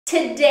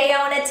Today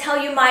I want to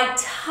tell you my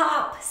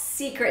top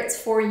secrets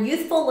for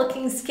youthful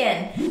looking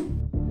skin.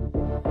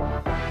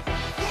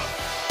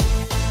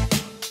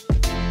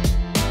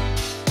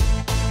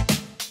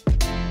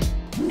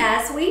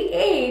 As we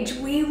age,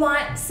 we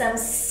want some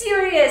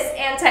serious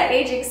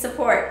anti-aging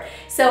support.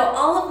 So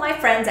all of my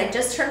friends, I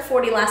just turned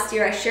 40 last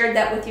year, I shared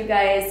that with you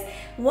guys.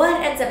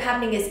 What ends up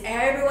happening is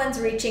everyone's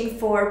reaching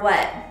for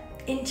what?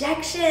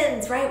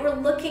 Injections, right?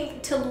 We're looking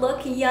to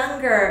look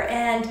younger,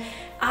 and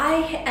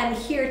I am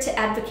here to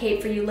advocate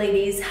for you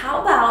ladies.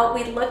 How about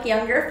we look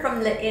younger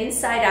from the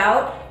inside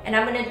out? And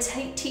I'm gonna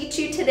teach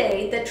you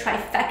today the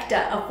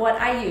trifecta of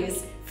what I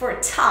use for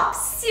top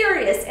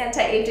serious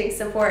anti-aging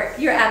support.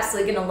 You're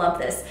absolutely gonna love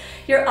this.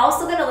 You're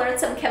also gonna learn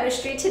some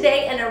chemistry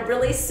today and a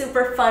really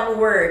super fun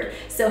word.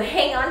 So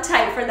hang on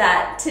tight for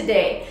that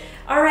today.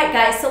 All right,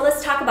 guys, so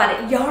let's talk about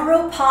it.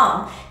 Yarrow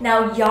Pom.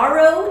 Now,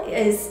 yarrow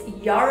is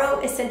yarrow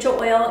essential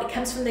oil. It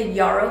comes from the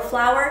yarrow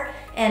flower,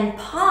 and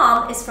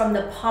pom is from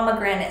the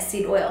pomegranate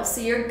seed oil.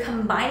 So you're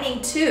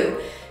combining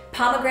two.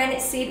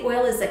 Pomegranate seed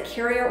oil is a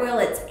carrier oil.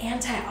 It's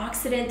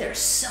antioxidant. There's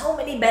so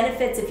many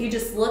benefits if you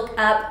just look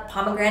up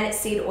pomegranate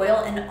seed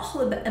oil and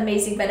all the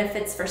amazing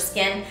benefits for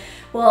skin.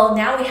 Well,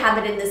 now we have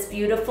it in this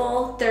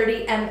beautiful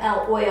 30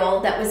 ml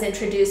oil that was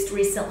introduced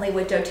recently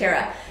with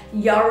Doterra.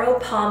 Yarrow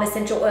Pom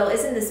essential oil.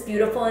 Isn't this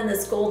beautiful in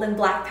this golden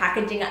black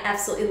packaging? I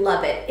absolutely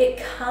love it.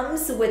 It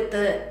comes with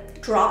the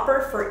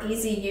dropper for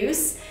easy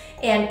use,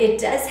 and it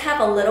does have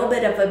a little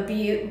bit of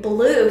a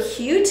blue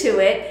hue to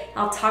it.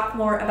 I'll talk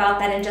more about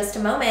that in just a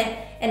moment.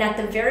 And at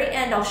the very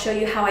end, I'll show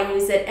you how I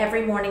use it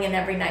every morning and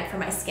every night for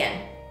my skin.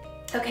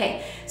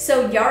 Okay,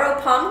 so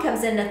Yarrow Pom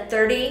comes in a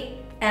 30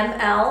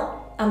 ml,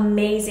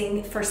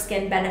 amazing for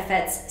skin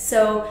benefits.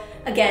 So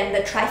again, the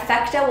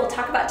trifecta we'll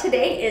talk about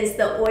today is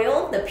the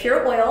oil, the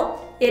pure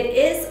oil.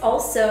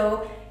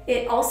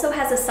 It also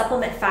has a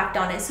supplement fact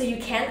on it, so you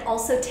can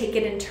also take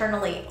it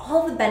internally.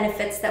 All the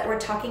benefits that we're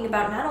talking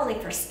about, not only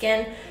for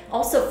skin,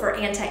 also for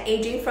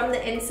anti-aging from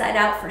the inside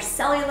out, for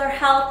cellular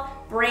health,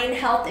 brain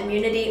health,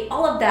 immunity,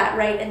 all of that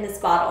right in this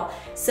bottle.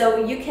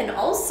 So you can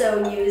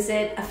also use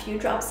it a few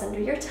drops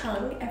under your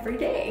tongue every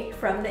day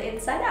from the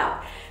inside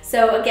out.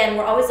 So again,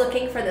 we're always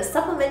looking for the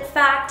supplement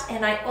fact,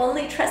 and I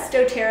only trust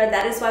Doterra.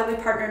 That is why we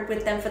partnered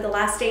with them for the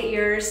last 8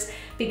 years,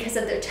 because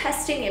of their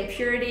testing and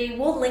purity.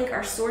 We'll link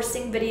our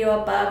sourcing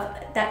video above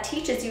that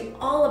teaches you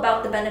all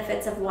about the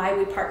benefits of why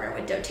we partner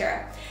with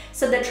Doterra.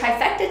 So the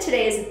trifecta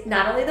today is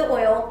not only the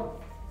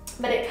oil,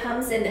 but it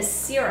comes in a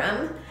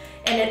serum,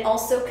 and it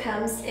also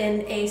comes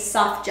in a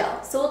soft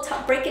gel. So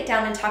we'll break it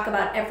down and talk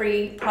about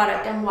every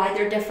product and why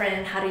they're different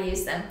and how to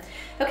use them.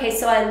 Okay,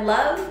 so I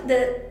love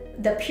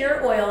the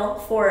pure oil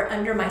for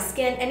under my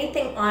skin,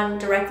 anything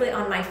directly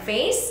on my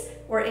face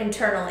or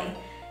internally.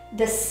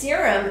 The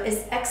serum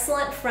is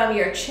excellent from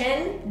your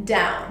chin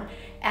down.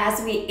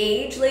 As we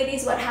age,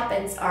 ladies, what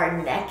happens? Our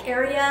neck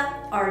area,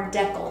 our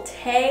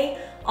décolleté,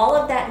 all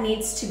of that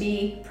needs to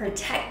be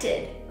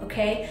protected,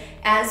 okay,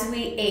 as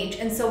we age.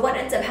 And so what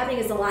ends up happening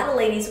is a lot of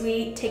ladies,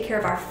 we take care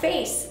of our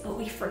face, but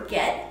we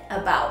forget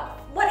about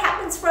what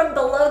happens from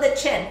below the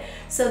chin.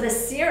 So the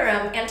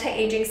serum,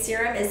 anti-aging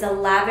serum, is a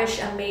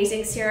lavish,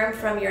 amazing serum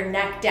from your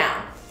neck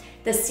down.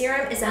 The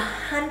serum is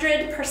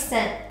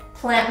 100%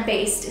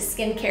 plant-based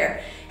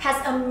skincare, has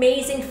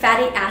amazing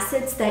fatty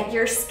acids that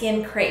your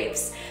skin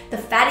craves. The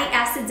fatty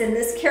acids in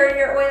this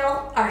carrier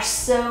oil are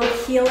so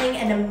healing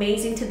and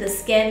amazing to the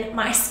skin.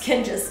 My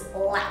skin just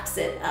laps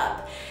it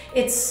up.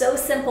 It's so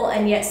simple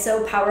and yet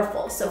so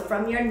powerful. So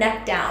from your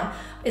neck down.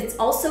 It's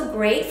also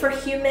great for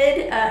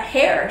humid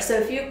hair. So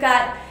if you've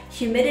got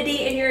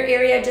humidity in your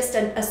area, just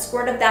a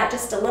squirt of that,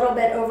 just a little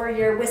bit over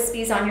your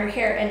wispies on your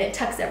hair, and it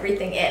tucks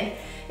everything in.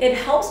 It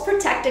helps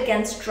protect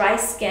against dry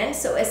skin,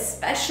 so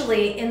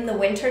especially in the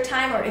winter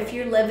time, or if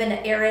you live in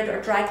an arid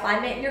or dry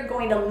climate, you're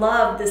going to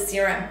love the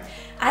serum.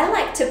 I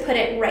like to put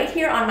it right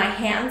here on my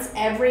hands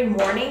every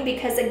morning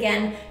because,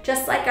 again,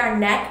 just like our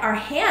neck, our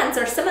hands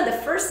are some of the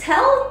first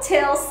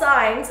telltale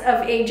signs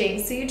of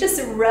aging. So you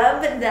just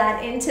rub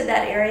that into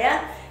that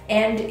area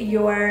and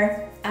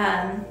your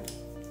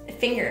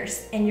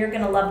fingers, and you're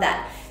gonna love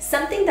that.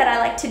 Something that I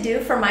like to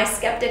do for my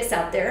skeptics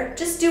out there,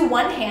 just do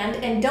one hand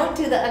and don't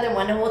do the other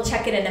one, and we'll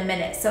check it in a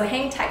minute. So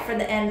hang tight for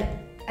the end.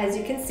 As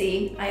you can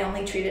see, I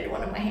only treated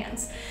one of my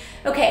hands.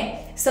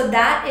 Okay, so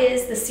that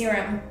is the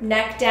serum.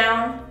 Neck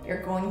down,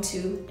 you're going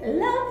to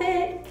love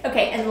it.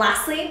 Okay, and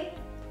lastly,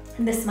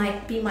 and this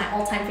might be my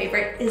all-time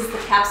favorite, is the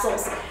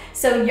capsules.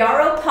 So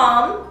Yarrow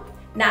Pom,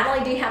 not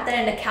only do you have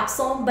that in a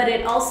capsule, but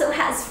it also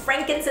has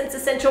frankincense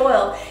essential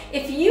oil.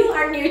 If you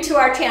are new to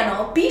our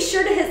channel, be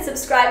sure to hit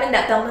subscribe and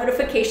that bell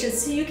notification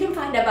so you can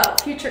find out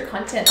about future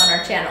content on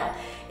our channel.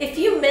 If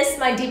you missed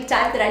my deep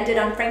dive that I did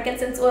on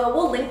frankincense oil,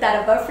 we'll link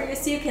that above for you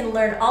so you can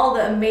learn all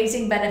the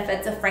amazing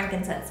benefits of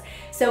frankincense.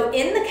 So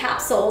in the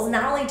capsules,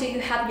 not only do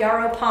you have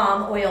Yarrow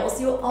Pom oils,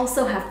 you'll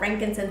also have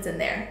frankincense in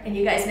there. And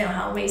you guys know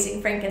how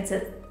amazing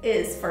frankincense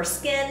is for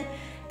skin,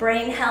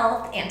 brain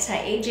health,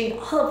 anti-aging,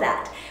 all of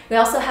that. We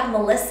also have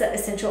Melissa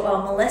essential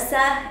oil.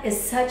 Melissa is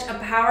such a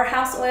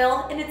powerhouse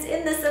oil, and it's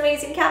in this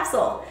amazing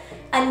capsule.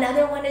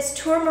 Another one is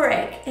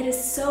turmeric. It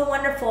is so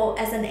wonderful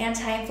as an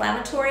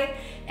anti-inflammatory.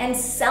 And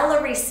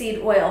celery seed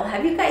oil.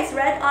 Have you guys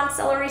read on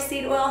celery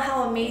seed oil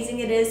how amazing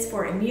it is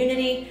for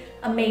immunity?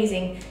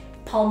 Amazing.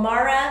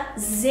 Palmara,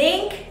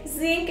 zinc.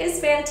 Zinc is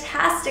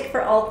fantastic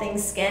for all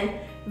things skin.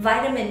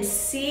 Vitamin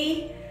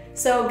C.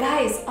 So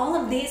guys, all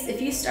of these,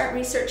 if you start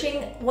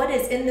researching what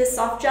is in this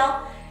soft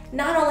gel,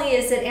 not only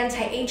is it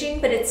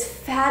anti-aging, but it's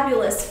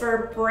fabulous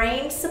for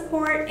brain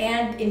support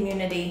and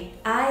immunity.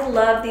 I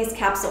love these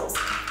capsules.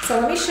 So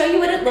let me show you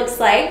what it looks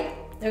like.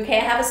 Okay,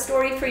 I have a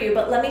story for you,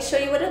 but let me show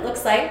you what it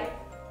looks like.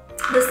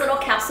 This little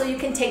capsule you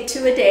can take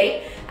 2 a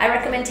day. I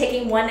recommend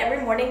taking 1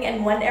 every morning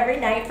and 1 every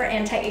night for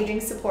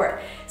anti-aging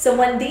support. So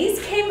when these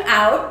came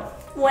out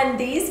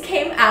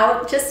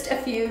just a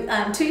few,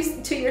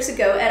 2 years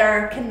ago at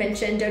our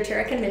convention,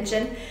 Doterra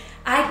convention,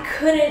 I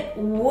couldn't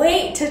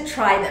wait to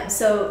try them.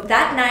 So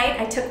that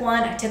night I took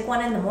one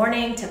in the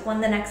morning, took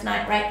one the next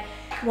night, right?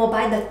 Well,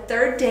 by the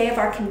 3rd day of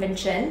our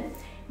convention,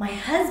 my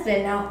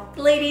husband, now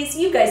ladies,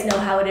 you guys know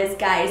how it is,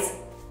 guys,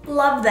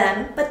 love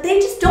them, but they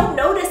just don't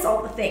notice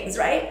all the things,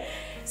 right?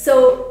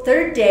 So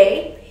 3rd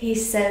day, he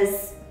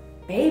says,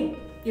 babe,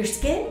 your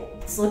skin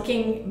is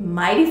looking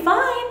mighty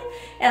fine.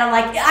 And I'm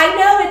like, I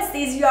know, it's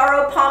these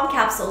Yarrow Pom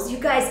capsules. You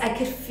guys, I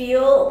could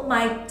feel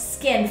my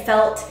skin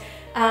felt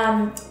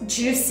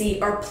juicy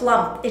or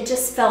plump. It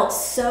just felt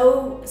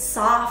so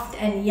soft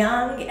and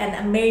young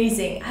and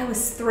amazing. I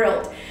was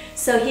thrilled.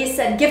 So he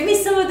said, give me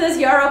some of those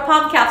Yarrow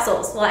Pom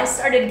capsules. Well, I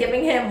started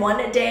giving him 1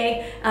 a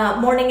day,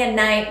 morning and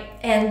night.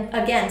 And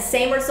again,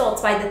 same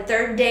results by the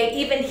 3rd day.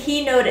 Even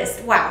he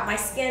noticed, wow, my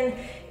skin,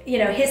 you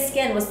know, his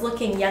skin was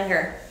looking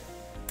younger.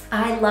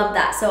 I love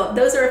that. So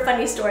those are a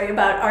funny story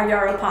about our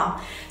Yarrow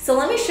Pom. So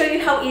let me show you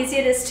how easy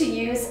it is to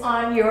use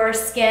on your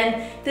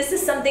skin. This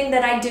is something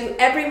that I do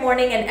every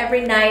morning and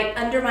every night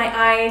under my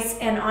eyes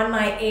and on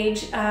my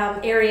age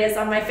areas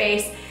on my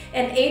face.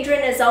 And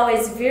Adrian is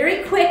always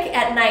very quick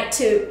at night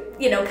to,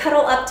 you know,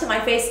 cuddle up to my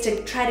face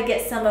to try to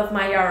get some of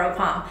my Yarrow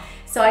Pom.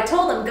 So I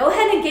told him, go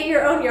ahead and get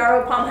your own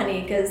Yarrow Pom,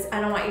 honey, because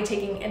I don't want you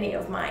taking any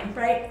of mine,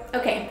 right?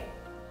 Okay.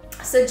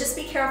 So just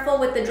be careful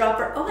with the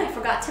dropper. Oh, I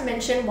forgot to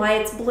mention why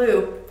it's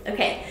blue.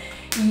 Okay,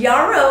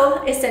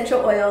 Yarrow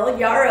essential oil.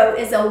 Yarrow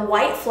is a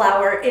white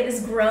flower. It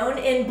is grown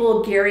in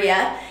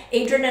Bulgaria.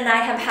 Adrian and I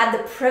have had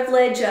the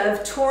privilege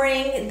of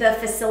touring the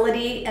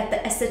facility at the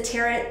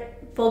Doterra,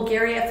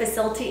 Bulgaria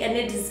facility, and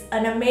it is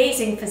an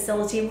amazing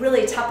facility,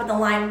 really top of the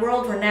line,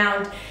 world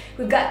renowned.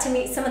 We've got to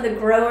meet some of the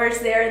growers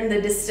there and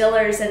the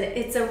distillers, and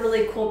it's a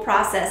really cool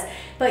process.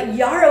 But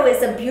yarrow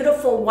is a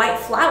beautiful white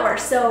flower,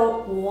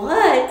 so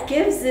what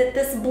gives it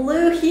this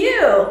blue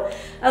hue?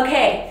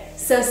 Okay,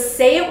 so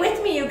say it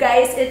with me, you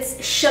guys. It's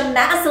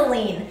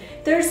chemazoline.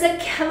 There's a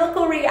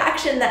chemical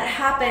reaction that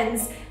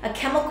happens, a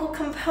chemical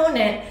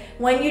component,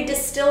 when you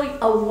distill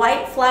a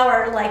white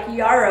flower like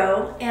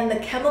yarrow, and the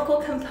chemical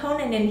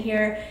component in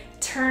here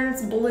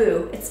turns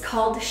blue. It's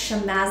called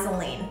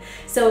chemazoline.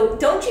 So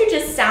don't you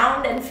just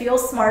sound and feel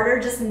smarter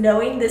just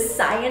knowing this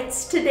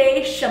science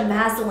today?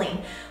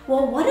 Chemazoline.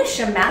 Well, what does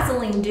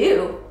chemazoline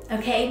do?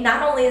 Okay,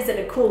 not only is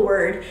it a cool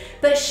word,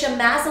 but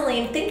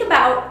chemazoline, think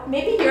about,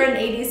 maybe you're an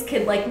 80s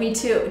kid like me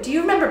too. Do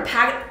you remember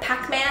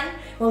Pac-Man?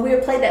 When we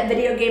would play that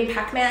video game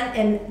Pac-Man,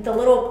 and the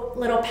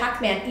little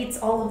Pac-Man eats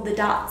all of the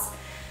dots.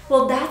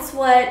 Well, that's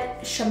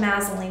what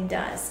chemazoline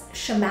does.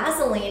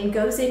 Chemazoline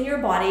goes in your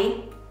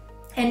body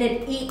and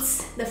it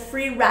eats the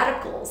free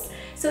radicals.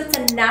 So it's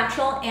a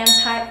natural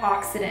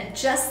antioxidant,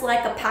 just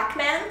like a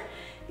Pac-Man.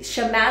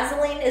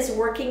 Chemazoline is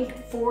working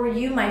for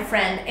you, my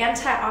friend,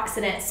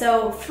 antioxidant.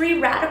 So free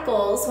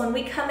radicals, when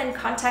we come in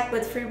contact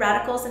with free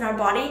radicals in our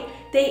body,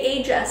 they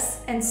age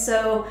us. And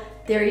so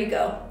there you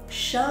go,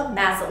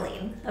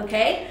 chemazoline,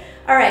 okay?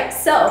 All right,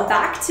 so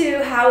back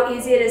to how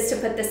easy it is to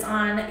put this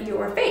on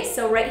your face.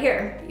 So right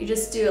here, you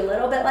just do a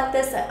little bit like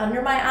this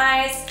under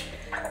my eyes.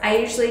 I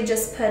usually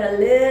just put a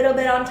little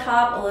bit on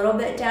top, a little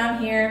bit down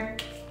here.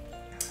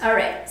 All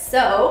right,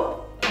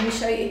 so let me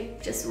show you,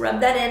 just rub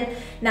that in.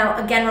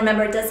 Now, again,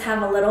 remember, it does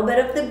have a little bit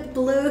of the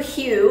blue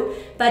hue,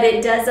 but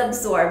it does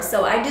absorb.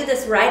 So I do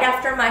this right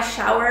after my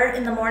shower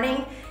in the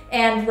morning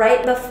and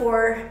right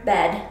before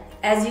bed.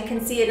 As you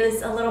can see, it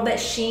is a little bit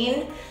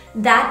sheen.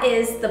 That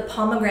is the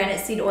pomegranate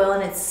seed oil,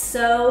 and it's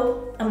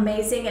so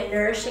amazing and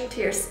nourishing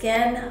to your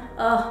skin.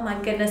 Oh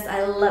my goodness,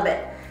 I love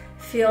it.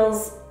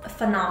 Feels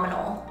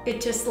phenomenal.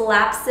 It just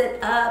laps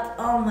it up.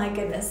 Oh my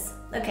goodness.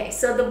 Okay,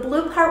 so the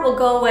blue part will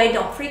go away.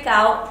 Don't freak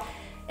out.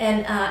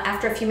 And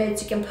after a few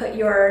minutes, you can put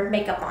your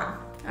makeup on.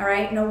 All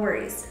right, no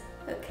worries.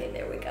 Okay,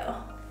 there we go.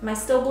 Am I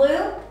still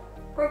blue?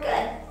 We're good.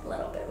 A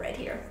little bit right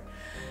here.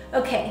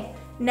 Okay,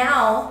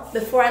 now,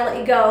 before I let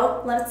you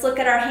go, let's look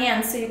at our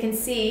hands so you can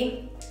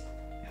see.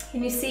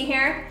 Can you see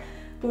here?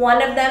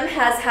 One of them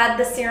has had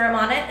the serum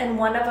on it and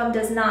one of them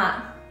does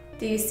not.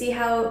 Do you see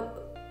how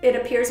it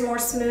appears more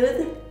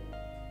smooth?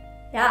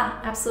 Yeah,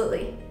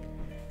 absolutely.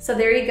 So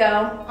there you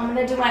go. I'm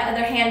gonna do my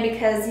other hand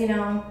because, you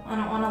know, I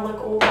don't wanna look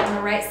old on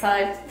the right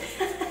side.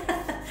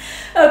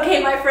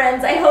 Okay, my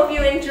friends, I hope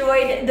you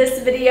enjoyed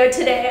this video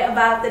today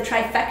about the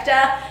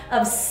trifecta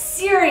of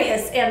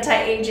serious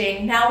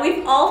anti-aging. Now,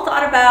 we've all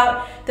thought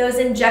about those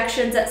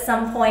injections at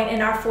some point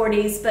in our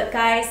 40s, but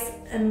guys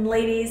and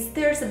ladies,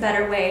 there's a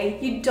better way.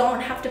 You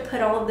don't have to put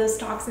all of those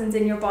toxins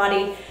in your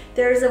body.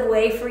 There's a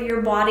way for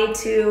your body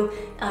to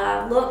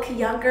look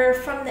younger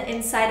from the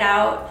inside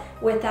out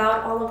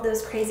without all of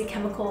those crazy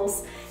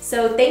chemicals.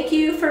 So thank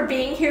you for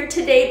being here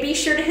today. Be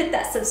sure to hit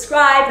that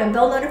subscribe and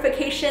bell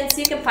notification so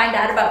you can find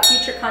out about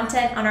future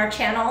content on our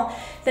channel.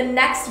 The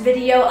next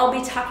video, I'll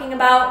be talking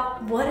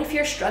about what if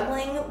you're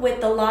struggling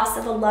with the loss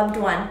of a loved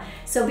one.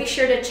 So be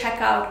sure to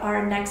check out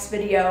our next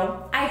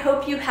video. I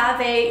hope you have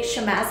a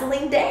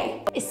shemazzling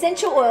day.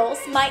 Essential oils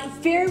might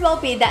very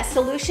well be that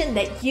solution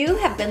that you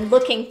have been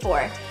looking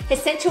for.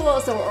 Essential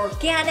oils are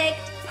organic,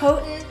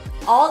 potent,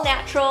 all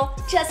natural,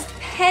 just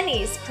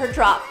pennies per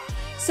drop.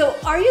 So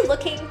are you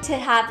looking to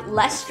have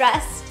less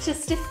stress,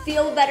 just to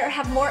feel better,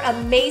 have more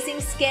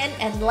amazing skin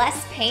and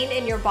less pain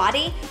in your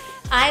body?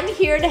 I'm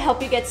here to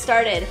help you get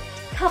started.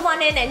 Come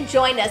on in and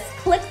join us.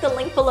 Click the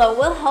link below.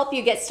 We'll help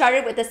you get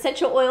started with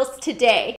essential oils today.